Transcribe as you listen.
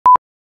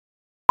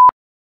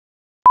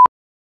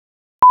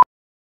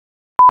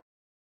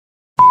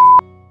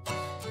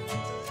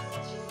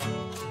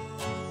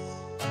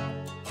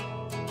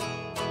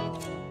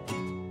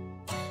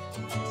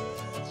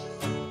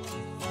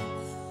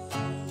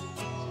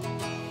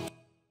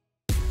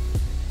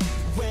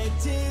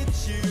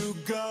you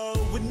go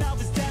when I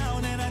was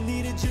down and I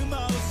needed you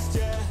most,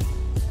 yeah?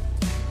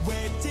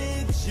 Where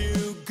did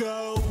you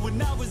go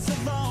when I was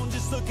alone,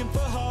 just looking for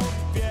hope,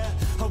 yeah?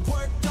 I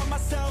worked on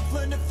myself,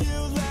 learned a few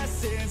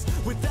lessons.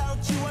 Without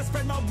you, I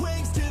spread my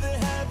wings to the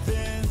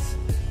heavens.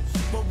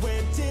 But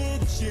where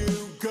did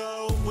you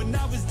go when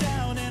I was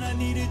down and I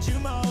needed you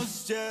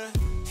most, yeah?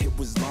 It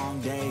was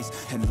long days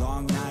and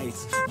long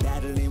nights,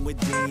 battling with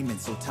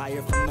demons, so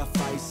tired from the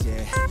fights,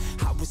 yeah.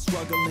 I was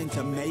struggling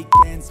to make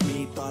ends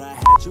meet, thought I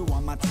had you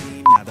on my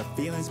team, now the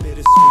feeling's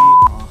bittersweet,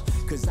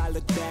 cause I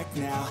look back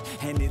now,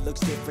 and it looks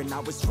different. I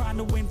was trying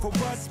to win for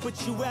us, but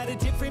you had a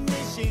different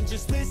mission.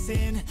 Just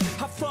listen,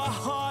 I fought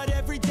hard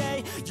every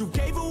day. You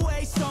gave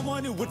away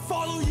someone who would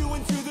follow you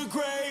into the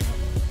grave.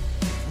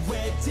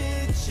 Where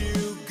did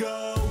you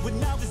go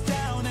when I was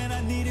down and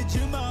I needed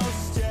you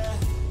most, yeah?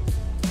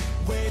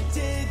 Where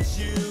did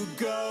you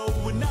go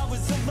when I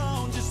was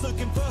alone, just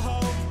looking for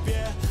hope,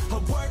 yeah? I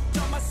worked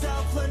on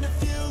myself, learned a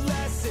few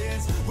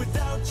lessons.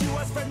 Without you,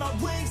 I spread my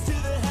wings to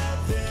the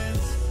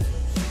heavens.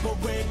 But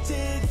where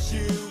did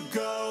you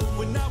go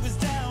when I was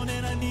down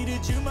and I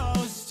needed you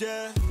most,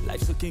 yeah?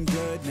 Life's looking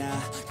good now,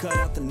 cut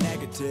out the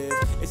negative.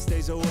 It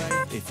stays away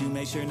if you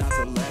make sure not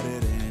to let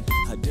it in.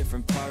 A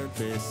different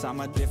purpose,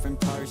 I'm a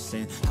different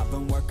person. I've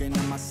been working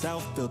on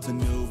myself, built a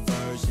new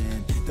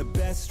version. The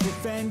best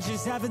revenge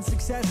is having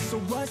success, so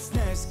what's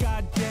next?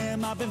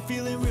 Goddamn, I've been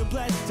feeling real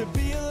blessed to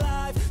be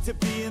alive, to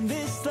be in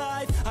this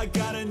life. I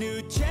got a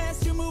new chance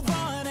to move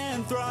on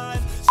and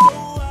thrive. So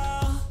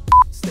I'll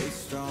stay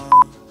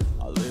strong,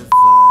 I'll live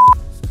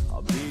life,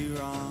 I'll be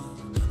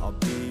wrong, I'll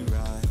be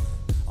right.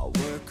 I'll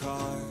work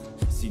hard,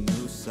 see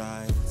new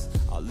sights.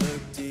 I'll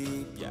look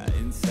deep, yeah,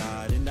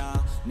 inside. And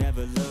I'll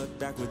never look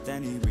back with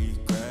any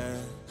regret.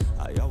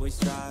 I always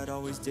tried,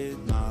 always did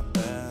my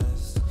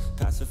best.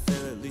 Pass or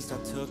fail, at least I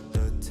took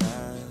the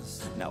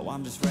test. Now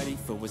I'm just ready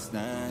for what's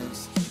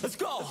next. Let's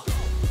go!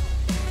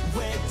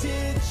 Where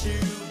did you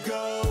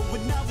go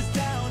when I was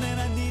down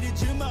and I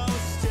needed you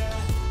most, yeah?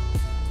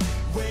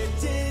 Where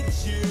did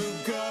you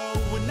go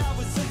when I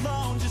was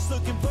alone, just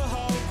looking for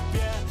hope,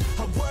 yeah?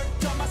 I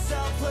worked on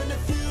myself, learned a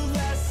few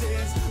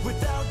lessons.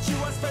 Without you,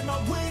 I spread my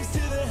wings to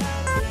the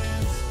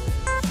heavens.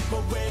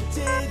 But where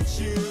did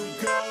you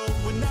go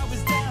when I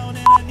was down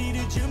and I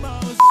needed you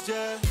most,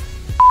 yeah?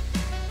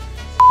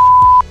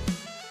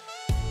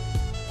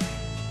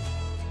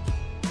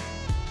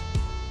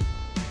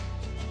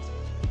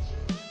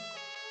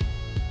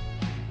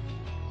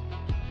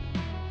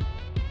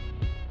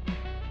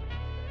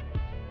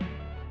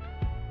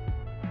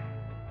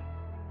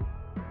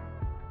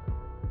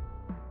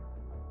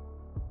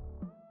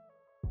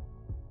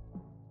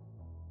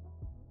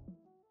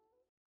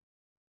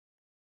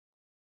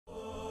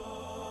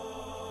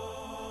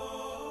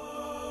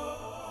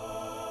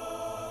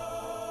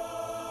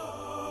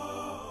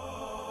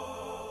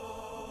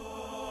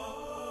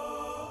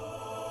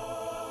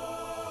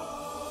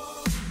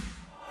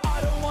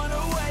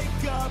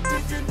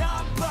 If you're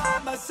not by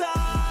my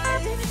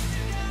side,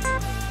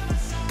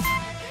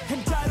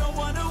 and I don't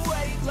wanna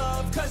wait,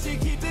 love, cause you're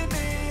keeping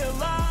me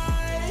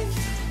alive.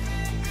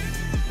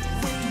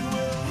 We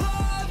will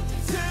love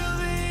till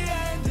the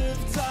end of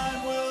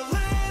time. We'll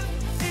live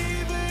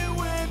even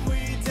when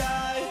we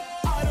die.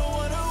 I don't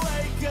wanna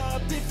wake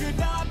up if you're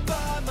not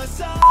by my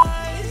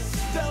side.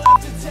 They'll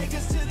have to take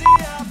us to the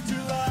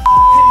afterlife.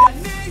 And I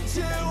need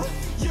you,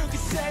 you can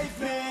save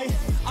me.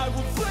 I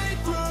will bleed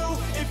through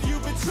if you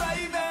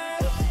betray me.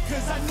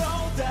 Cause I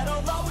know that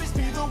I'll always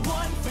be the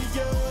one for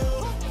you.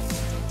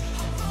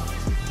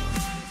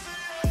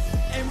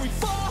 And we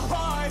fall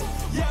hard,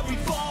 yeah we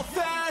fall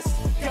fast.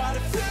 Got a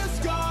few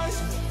scars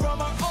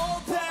from our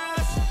old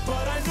past,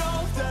 but I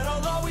know that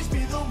I'll always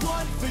be the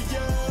one for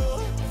you.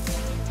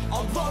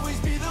 I'll always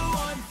be the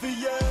one for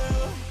you.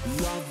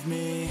 Love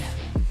me,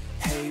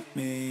 hate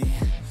me,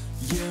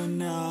 you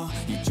know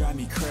you drive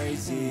me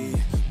crazy.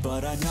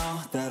 But I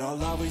know that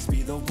I'll always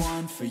be the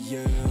one for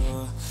you.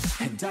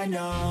 And I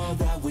know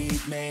that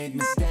we've made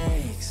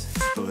mistakes,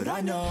 but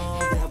I know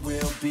that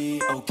we'll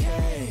be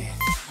okay.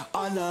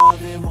 Our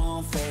love, it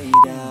won't fade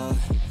out,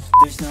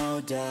 there's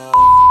no doubt.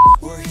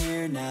 We're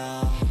here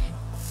now.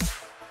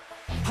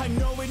 I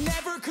know it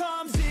never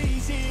comes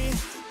easy.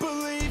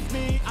 Believe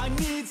me, I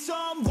need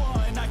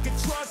someone I can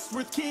trust,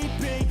 worth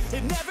keeping.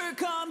 It never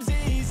comes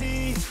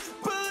easy.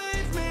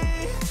 Believe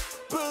me,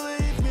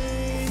 believe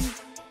me.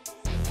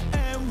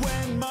 And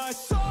when my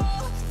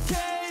soul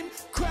came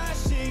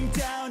crashing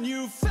down,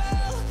 you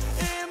fell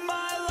in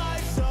my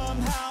life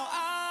somehow.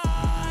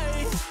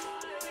 I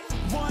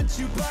want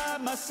you by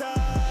my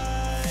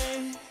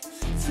side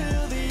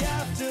till the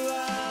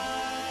afterlife.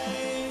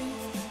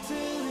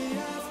 Till the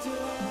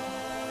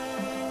afterlife.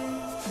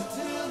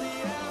 Till the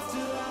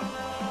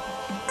afterlife.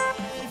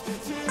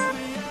 Till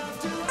the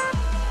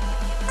afterlife.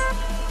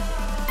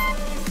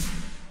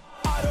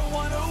 I don't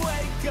wanna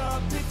wake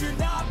up if you're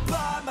not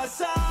by my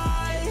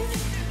side.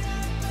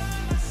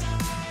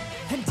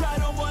 And I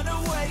don't wanna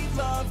wait,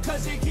 love,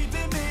 cause you're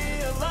keeping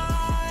me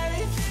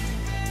alive.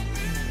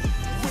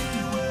 We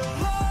will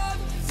love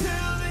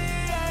till the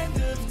end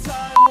of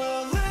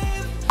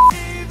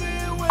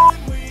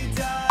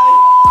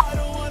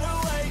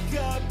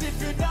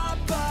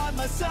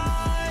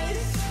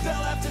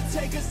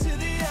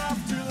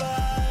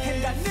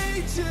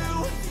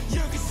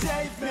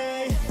save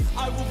me.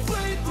 I will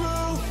bleed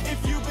through if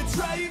you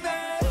betray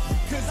me,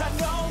 'cause I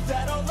know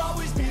that I'll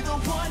always be the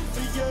one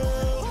for you.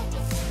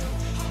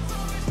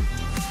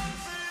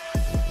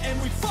 And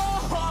we fall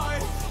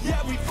hard,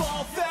 yeah, we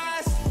fall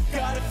fast.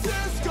 Got a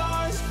few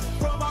scars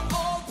from our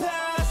old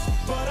past,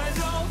 but I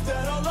know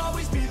that I'll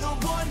always be the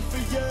one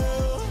for you.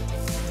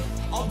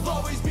 I'll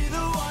always be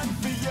the one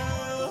for you.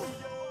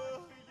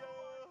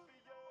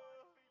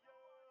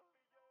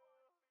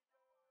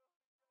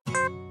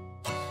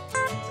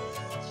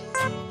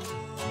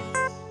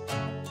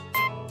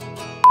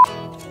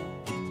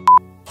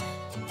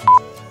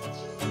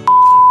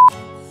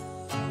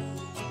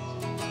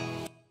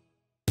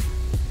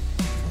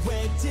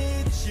 Where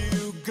did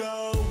you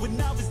go when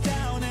I was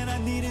down and I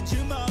needed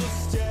you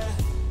most, yeah?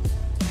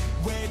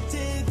 Where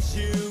did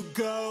you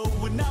go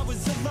when I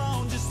was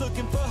alone, just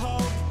looking for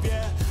hope,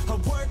 yeah? I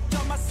worked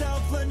on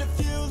myself, learned a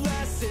few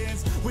lessons.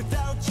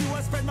 Without you,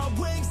 I spread my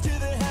wings to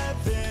the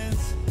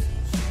heavens.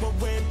 But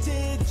where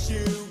did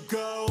you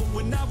go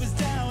when I was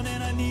down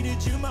and I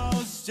needed you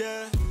most,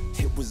 yeah?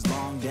 It was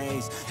long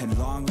days and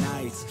long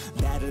nights,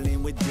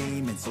 battling with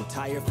demons, so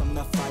tired from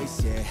the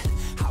fights, yeah.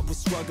 I was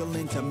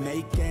struggling to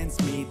make ends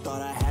meet,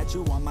 thought I had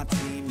you on my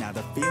team, now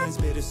the feeling's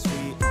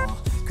bittersweet,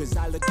 'cause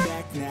I look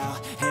back now,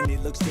 and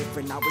it looks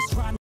different. I was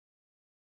trying